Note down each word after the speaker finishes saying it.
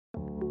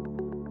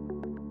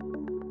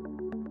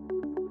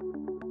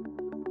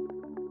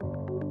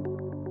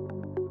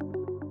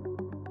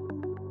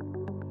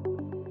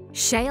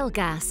Shale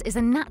gas is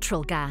a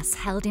natural gas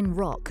held in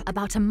rock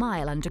about a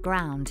mile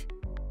underground.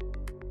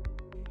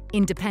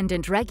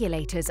 Independent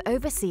regulators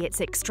oversee its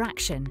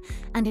extraction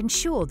and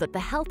ensure that the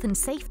health and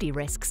safety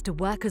risks to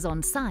workers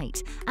on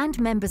site and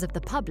members of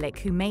the public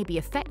who may be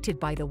affected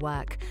by the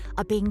work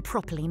are being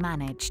properly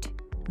managed.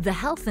 The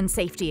Health and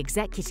Safety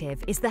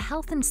Executive is the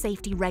health and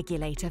safety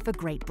regulator for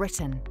Great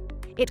Britain.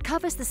 It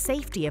covers the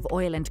safety of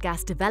oil and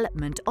gas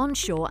development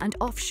onshore and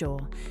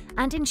offshore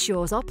and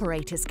ensures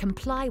operators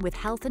comply with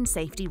health and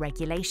safety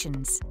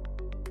regulations.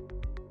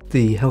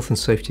 The Health and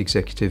Safety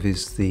Executive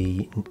is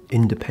the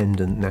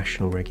independent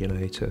national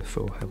regulator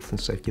for health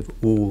and safety of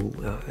all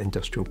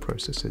industrial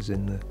processes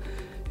in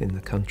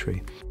the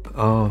country.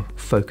 Our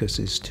focus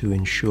is to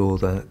ensure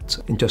that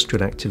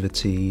industrial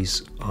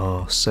activities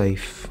are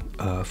safe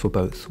for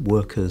both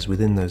workers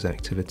within those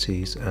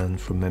activities and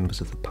for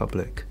members of the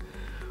public.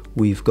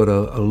 We've got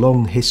a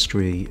long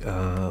history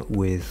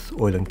with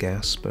oil and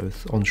gas,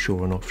 both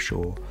onshore and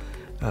offshore,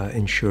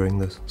 ensuring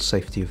the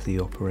safety of the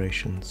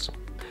operations.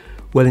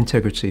 Well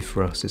integrity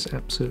for us is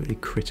absolutely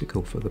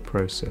critical for the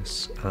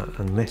process.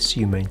 Unless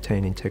you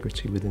maintain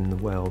integrity within the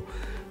well,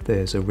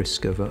 there's a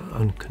risk of an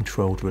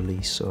uncontrolled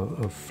release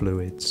of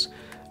fluids.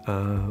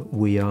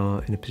 We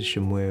are in a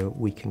position where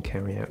we can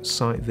carry out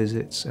site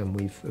visits, and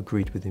we've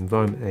agreed with the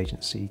Environment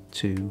Agency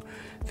to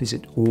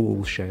visit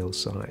all shale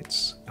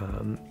sites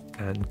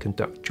and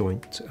conduct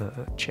joint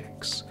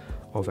checks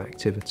of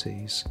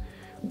activities.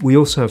 We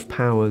also have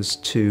powers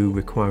to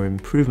require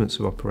improvements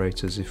of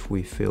operators if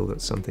we feel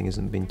that something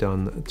hasn't been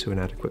done to an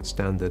adequate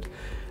standard,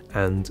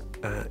 and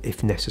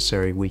if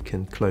necessary we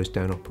can close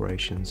down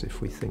operations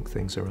if we think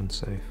things are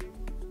unsafe.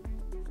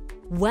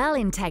 Well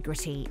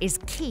integrity is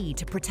key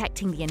to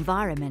protecting the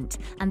environment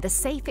and the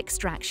safe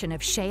extraction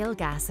of shale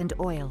gas and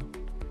oil.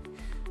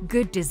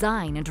 Good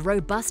design and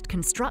robust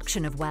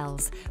construction of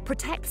wells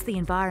protects the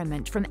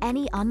environment from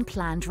any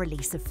unplanned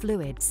release of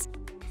fluids.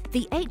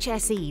 The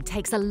HSE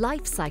takes a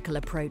life cycle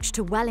approach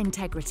to well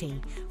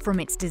integrity, from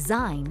its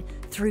design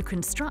through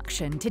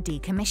construction to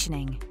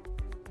decommissioning.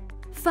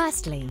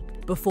 Firstly,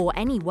 before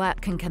any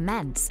work can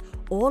commence,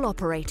 all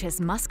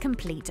operators must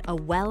complete a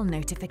well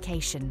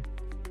notification.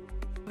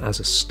 As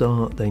a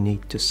start, they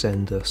need to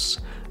send us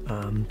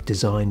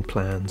design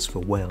plans for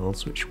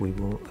wells, which we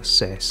will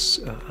assess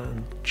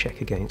and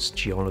check against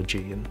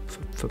geology and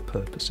for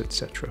purpose,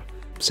 etc.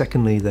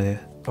 Secondly,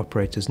 their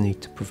operators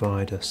need to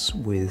provide us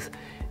with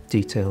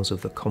details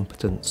of the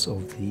competence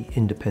of the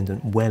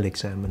independent well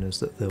examiners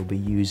that they'll be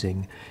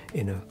using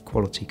in a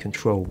quality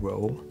control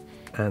role.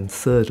 And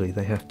thirdly,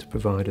 they have to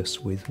provide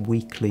us with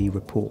weekly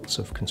reports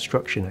of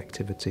construction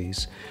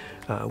activities,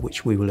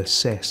 which we will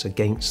assess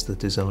against the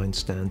design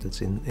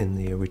standards in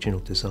the original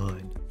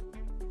design.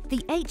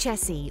 The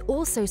HSE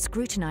also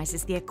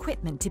scrutinises the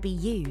equipment to be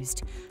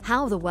used,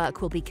 how the work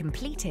will be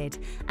completed,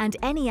 and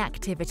any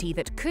activity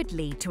that could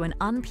lead to an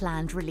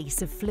unplanned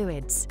release of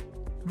fluids.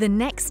 The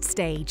next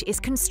stage is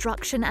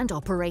construction and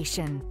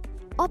operation.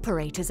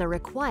 Operators are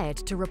required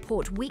to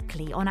report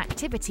weekly on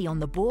activity on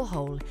the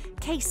borehole,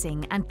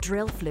 casing and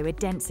drill fluid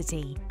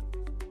density.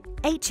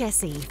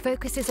 HSE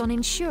focuses on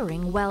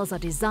ensuring wells are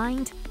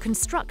designed,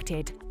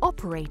 constructed,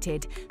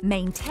 operated,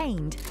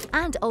 maintained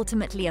and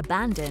ultimately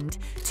abandoned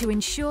to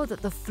ensure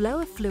that the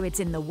flow of fluids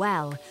in the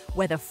well,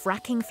 whether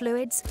fracking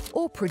fluids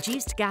or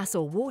produced gas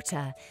or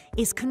water,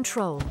 is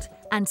controlled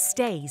and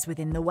stays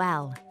within the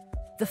well.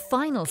 The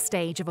final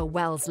stage of a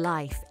well's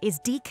life is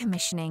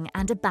decommissioning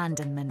and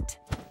abandonment.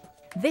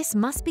 This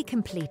must be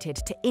completed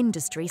to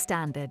industry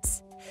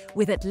standards,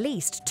 with at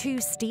least 2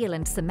 steel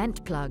and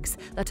cement plugs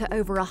that are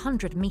over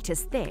 100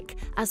 metres thick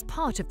as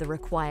part of the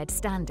required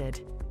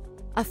standard.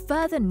 A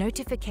further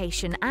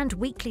notification and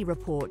weekly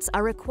reports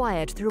are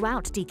required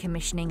throughout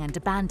decommissioning and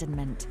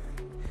abandonment.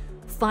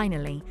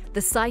 Finally,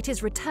 the site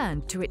is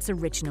returned to its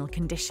original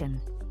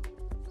condition.